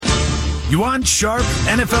You want sharp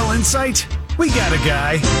NFL insight? We got a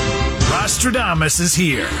guy. Rostradamus is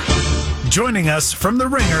here. Joining us from The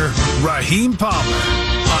Ringer, Raheem Palmer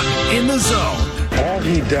on In the Zone. All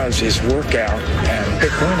he does is work out and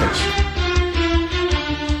pick winners.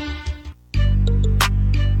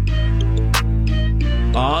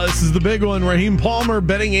 This is the big one. Raheem Palmer,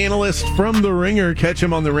 betting analyst from The Ringer. Catch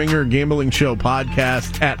him on The Ringer Gambling Show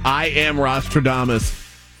podcast at I Am Rostradamus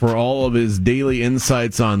for all of his daily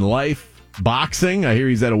insights on life. Boxing, I hear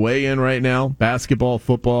he's at a weigh-in right now. Basketball,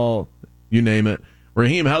 football, you name it.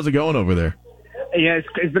 Raheem, how's it going over there? Yeah,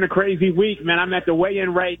 it's been a crazy week, man. I'm at the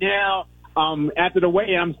weigh-in right now. After the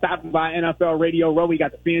weigh-in, I'm stopping by NFL Radio Row. We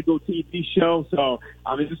got the FanDuel TV show, so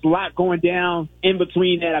there's just a lot going down. In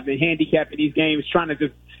between that, I've been handicapping these games, trying to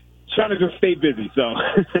just stay busy. So,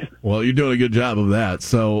 well, you're doing a good job of that.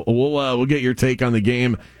 So we'll get your take on the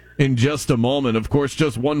game in just a moment. Of course,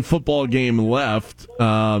 just one football game left.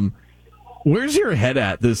 Where's your head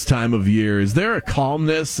at this time of year? Is there a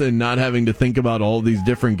calmness in not having to think about all these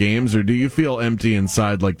different games, or do you feel empty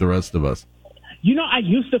inside like the rest of us? You know, I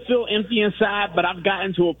used to feel empty inside, but I've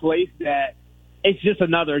gotten to a place that it's just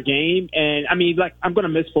another game. And, I mean, like, I'm going to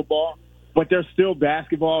miss football, but there's still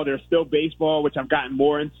basketball, there's still baseball, which I've gotten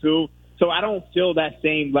more into. So I don't feel that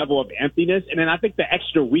same level of emptiness. And then I think the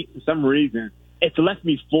extra week, for some reason, it's left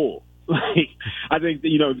me full. Like, I think,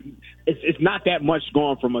 you know, it's not that much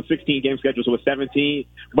going from a 16-game schedule to a 17,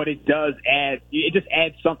 but it just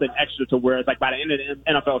adds something extra to where it's like by the end of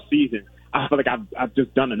the NFL season, I feel like I've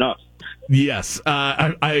just done enough. Yes,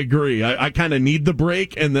 I agree. I kind of need the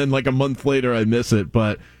break, and then like a month later I miss it,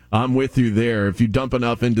 but I'm with you there. If you dump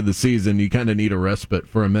enough into the season, you kind of need a respite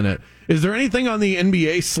for a minute. Is there anything on the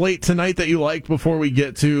NBA slate tonight that you like before we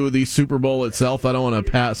get to the Super Bowl itself? I don't want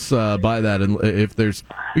to pass by that. And if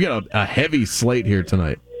we got a heavy slate here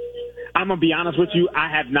tonight. I'm going to be honest with you.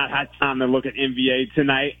 I have not had time to look at NBA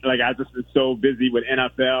tonight. Like, I've just been so busy with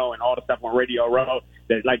NFL and all the stuff on Radio Row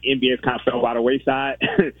that, like, NBA has kind of fell by the wayside.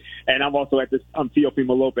 And I'm also at this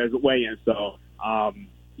Teofimo Lopez weigh-in. So,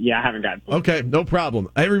 yeah, I haven't gotten. Okay, no problem.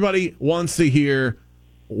 Everybody wants to hear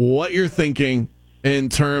what you're thinking in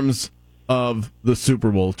terms of the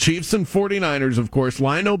Super Bowl. Chiefs and 49ers, of course.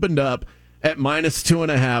 Line opened up at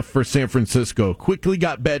 -2.5 for San Francisco. Quickly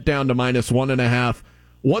got bet down to -1.5.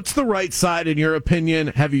 What's the right side in your opinion?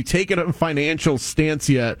 Have you taken a financial stance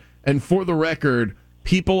yet? And for the record,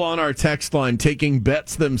 people on our text line taking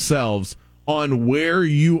bets themselves on where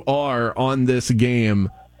you are on this game.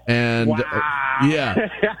 And wow. Yeah,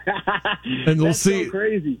 and we'll see. So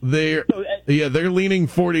crazy. They're leaning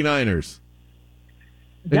 49ers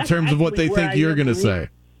in terms of what they think you're going to say.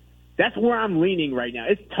 That's where I'm leaning right now.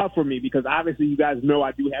 It's tough for me because obviously you guys know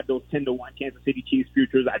I do have those 10-1 Kansas City Chiefs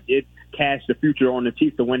futures. I did cash the future on the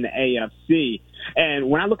Chiefs to win the AFC. And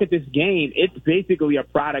when I look at this game, it's basically a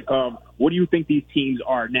product of what do you think these teams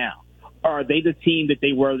are now? Are they the team that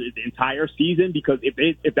they were the entire season? Because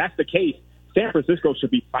if that's the case, San Francisco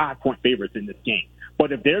should be 5-point favorites in this game.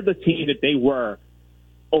 But if they're the team that they were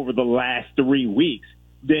over the last 3 weeks,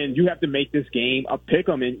 then you have to make this game a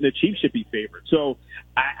pick-em, and the Chiefs should be favored. So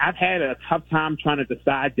I've had a tough time trying to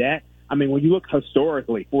decide that. I mean, when you look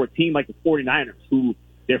historically for a team like the 49ers, who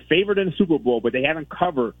they're favored in the Super Bowl, but they haven't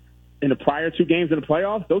covered in the prior 2 games in the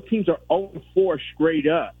playoffs, those teams are 0-4 straight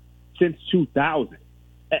up since 2000.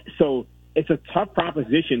 So it's a tough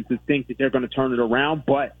proposition to think that they're going to turn it around,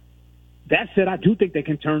 but that said, I do think they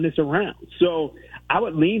can turn this around. So I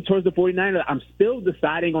would lean towards the 49ers. I'm still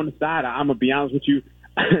deciding on the side. I'm going to be honest with you.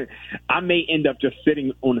 I may end up just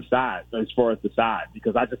sitting on the side as far as the side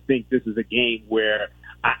because I just think this is a game where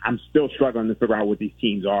I'm still struggling to figure out what these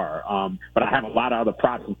teams are. But I have a lot of other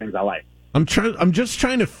props and things I like. I'm just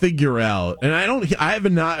trying to figure out, and I have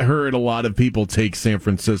not heard a lot of people take San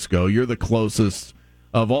Francisco. You're the closest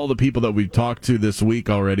of all the people that we've talked to this week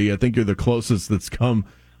already. I think you're the closest that's come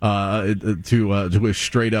to a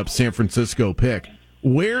straight up San Francisco pick.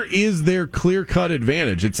 Where is their clear-cut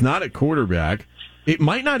advantage? It's not at quarterback. It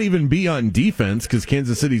might not even be on defense because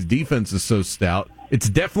Kansas City's defense is so stout. It's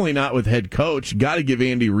definitely not with head coach. Got to give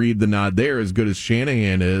Andy Reid the nod there, as good as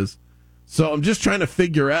Shanahan is. So I'm just trying to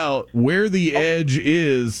figure out where the edge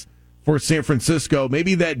is for San Francisco.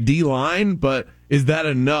 Maybe that D-line, but is that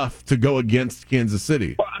enough to go against Kansas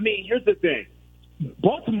City? Well, I mean, here's the thing.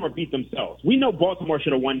 Baltimore beat themselves. We know Baltimore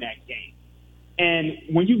should have won that game. And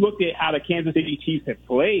when you look at how the Kansas City Chiefs have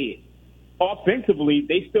played, offensively,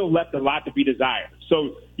 they still left a lot to be desired.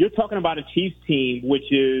 So you're talking about a Chiefs team,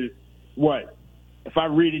 which is what? If I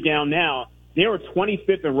read it down now, they were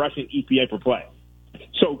 25th in rushing EPA per play.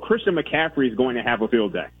 So Christian McCaffrey is going to have a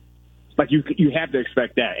field day. Like, you have to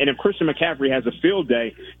expect that. And if Christian McCaffrey has a field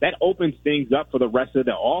day, that opens things up for the rest of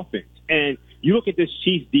the offense. And you look at this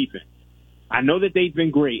Chiefs defense. I know that they've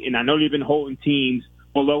been great, and I know they've been holding teams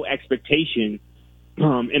below expectation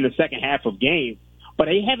in the second half of games, but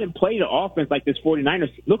they haven't played an offense like this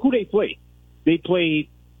 49ers. Look who they played. They played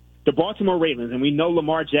the Baltimore Ravens, and we know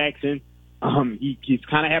Lamar Jackson, he's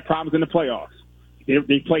kind of had problems in the playoffs.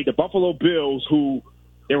 They played the Buffalo Bills, who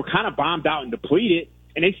they were kind of bombed out and depleted,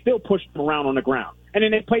 and they still pushed them around on the ground. And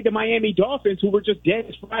then they played the Miami Dolphins, who were just dead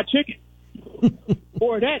as fried chicken.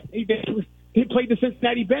 Or that, they played the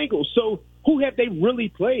Cincinnati Bengals. So who have they really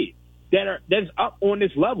played that's up on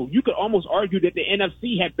this level? You could almost argue that the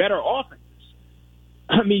NFC had better offenses.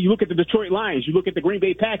 I mean, you look at the Detroit Lions, you look at the Green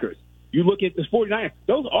Bay Packers, you look at the 49ers.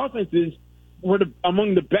 Those offenses were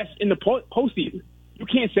among the best in the postseason. You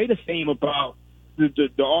can't say the same about the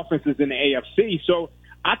offenses in the AFC. So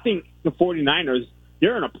I think the 49ers,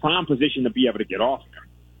 they're in a prime position to be able to get off there.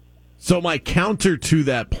 So my counter to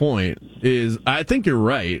that point is, I think you're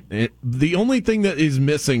right. The only thing that is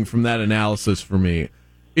missing from that analysis for me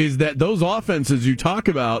is that those offenses you talk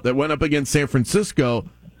about that went up against San Francisco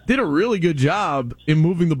did a really good job in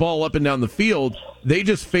moving the ball up and down the field. They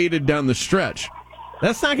just faded down the stretch.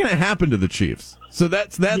 That's not going to happen to the Chiefs. So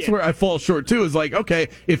that's where I fall short too, is like, okay,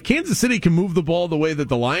 if Kansas City can move the ball the way that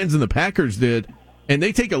the Lions and the Packers did, and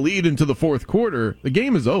they take a lead into the fourth quarter, the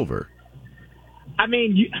game is over. I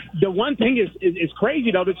mean, the one thing is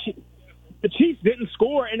crazy, though. The Chiefs didn't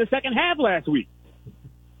score in the second half last week.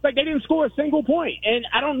 Like, they didn't score a single point. And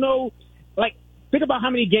I don't know, like, think about how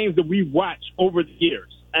many games that we've watched over the years.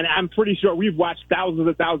 And I'm pretty sure we've watched thousands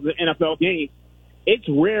and thousands of NFL games. It's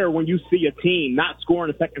rare when you see a team not score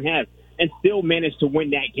in the second half and still manage to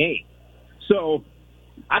win that game. So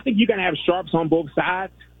I think you're going to have sharps on both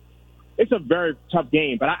sides. It's a very tough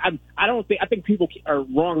game, but I think people are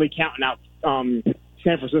wrongly counting out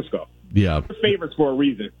San Francisco. Yeah. They're favorites for a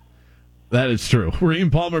reason. That is true. Raheem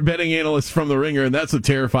Palmer, betting analyst from The Ringer, and that's what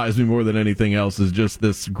terrifies me more than anything else is just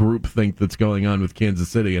this groupthink that's going on with Kansas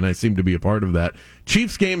City, and I seem to be a part of that.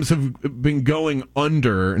 Chiefs games have been going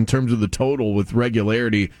under in terms of the total with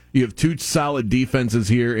regularity. You have two solid defenses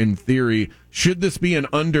here in theory. Should this be an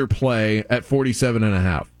underplay at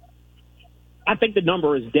 47.5? I think the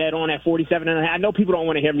number is dead on at 47.5. I know people don't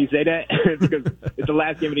want to hear me say that because it's the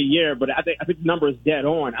last game of the year, but I think the number is dead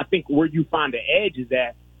on. I think where you find the edge is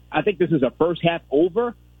that I think this is a first half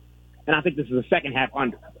over, and I think this is a second half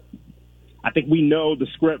under. I think we know the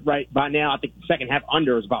script right by now. I think the second half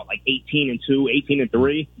under is about like 18-2,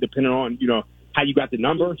 18-3, depending on, how you got the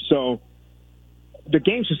number. So the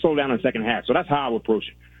game should slow down in the second half. So that's how I would approach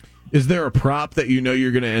it. Is there a prop that you know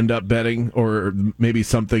you're going to end up betting, or maybe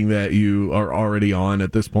something that you are already on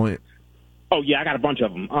at this point? Oh, yeah, I got a bunch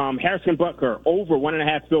of them. Harrison Butker, over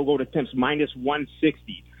 1.5 field goal attempts, minus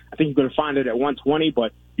 160. I think you're going to find it at 120,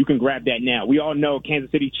 but you can grab that now. We all know Kansas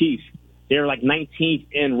City Chiefs. They're like 19th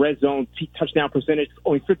in red zone touchdown percentage,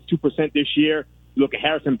 only 52% this year. You look at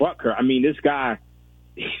Harrison Butker. I mean, this guy,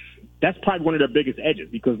 that's probably one of their biggest edges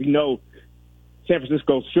because we know San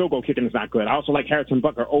Francisco's field goal kicking is not good. I also like Harrison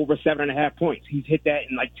Butker over 7.5 points. He's hit that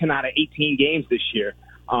in like 10 out of 18 games this year.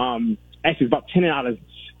 Actually, it's about 10 out of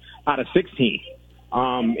 16.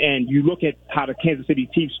 And you look at how the Kansas City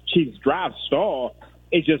Chiefs drive stall.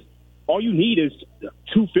 It's just all you need is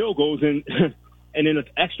 2 field goals and then an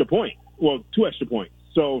extra point. Well, 2 extra points.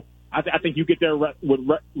 So I think you get there with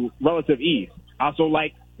relative ease. I also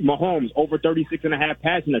like Mahomes over 36.5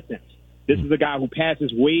 passing attempts. This is a guy who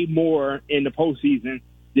passes way more in the postseason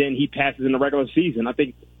than he passes in the regular season. I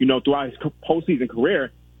think, throughout his postseason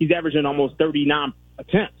career, he's averaging almost 39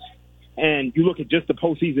 attempts. And you look at just the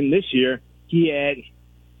postseason this year, he had,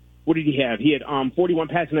 what did he have? He had 41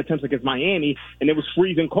 passing attempts against Miami, and it was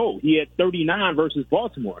freezing cold. He had 39 versus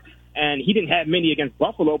Baltimore. And he didn't have many against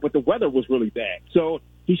Buffalo, but the weather was really bad. So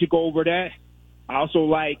he should go over that. I also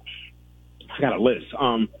like, I got a list.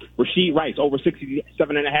 Rashid Rice, over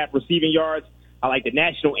 67.5 receiving yards. I like the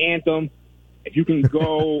national anthem. If you can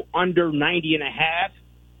go under 90.5,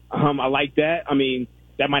 I like that. I mean,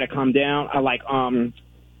 that might have come down. I like,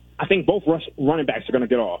 I think both running backs are going to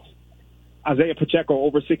get off. Isaiah Pacheco,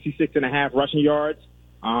 over 66.5 rushing yards.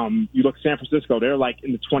 You look at San Francisco, they're like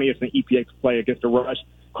in the 20th in EPA play against the rush.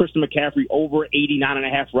 Christian McCaffrey, over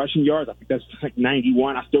 89.5 rushing yards. I think that's like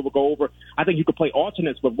 91. I still would go over. I think you could play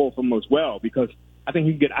alternates with both of them as well because I think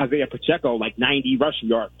you can get Isaiah Pacheco like 90 rushing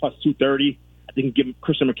yards plus 230. I think you can give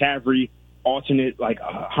Christian McCaffrey alternate like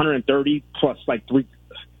 130 plus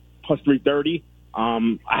 330.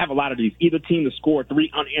 I have a lot of these. Either team to score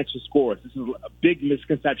 3 unanswered scores. This is a big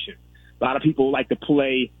misconception. A lot of people like to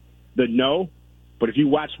play the no. But if you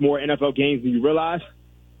watch more NFL games than you realize,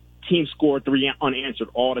 teams score 3 unanswered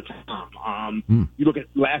all the time. You look at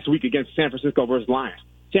last week against San Francisco versus Lions.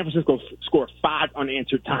 San Francisco scored 5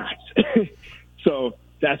 unanswered times. So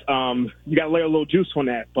that's you got to lay a little juice on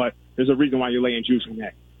that, but there's a reason why you're laying juice on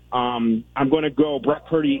that. I'm going to go Brock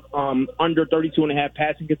Purdy under 32.5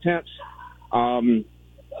 passing attempts.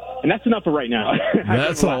 And that's enough for right now.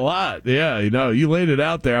 That's a lot. Yeah, you laid it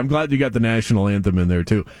out there. I'm glad you got the national anthem in there,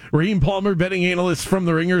 too. Raheem Palmer, betting analyst from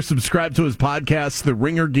The Ringer. Subscribe to his podcast, The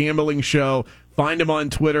Ringer Gambling Show. Find him on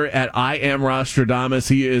Twitter at @IamRostradamus.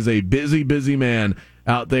 He is a busy, busy man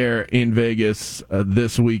out there in Vegas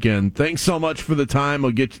this weekend. Thanks so much for the time.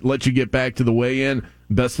 We'll let you get back to the weigh-in.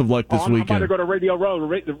 Best of luck this weekend. I'm about to go to Radio Row.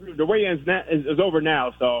 The weigh-in is over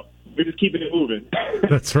now, so we're just keeping it moving.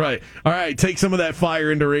 That's right. All right, take some of that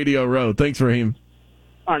fire into Radio Row. Thanks, Raheem.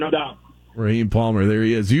 All right, no doubt. Raheem Palmer, there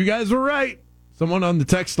he is. You guys were right. Someone on the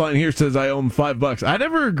text line here says I owe him $5. I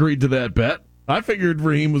never agreed to that bet. I figured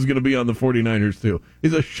Raheem was going to be on the 49ers, too.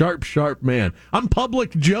 He's a sharp, sharp man. I'm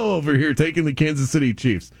Public Joe over here taking the Kansas City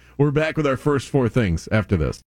Chiefs. We're back with our first 4 things after this.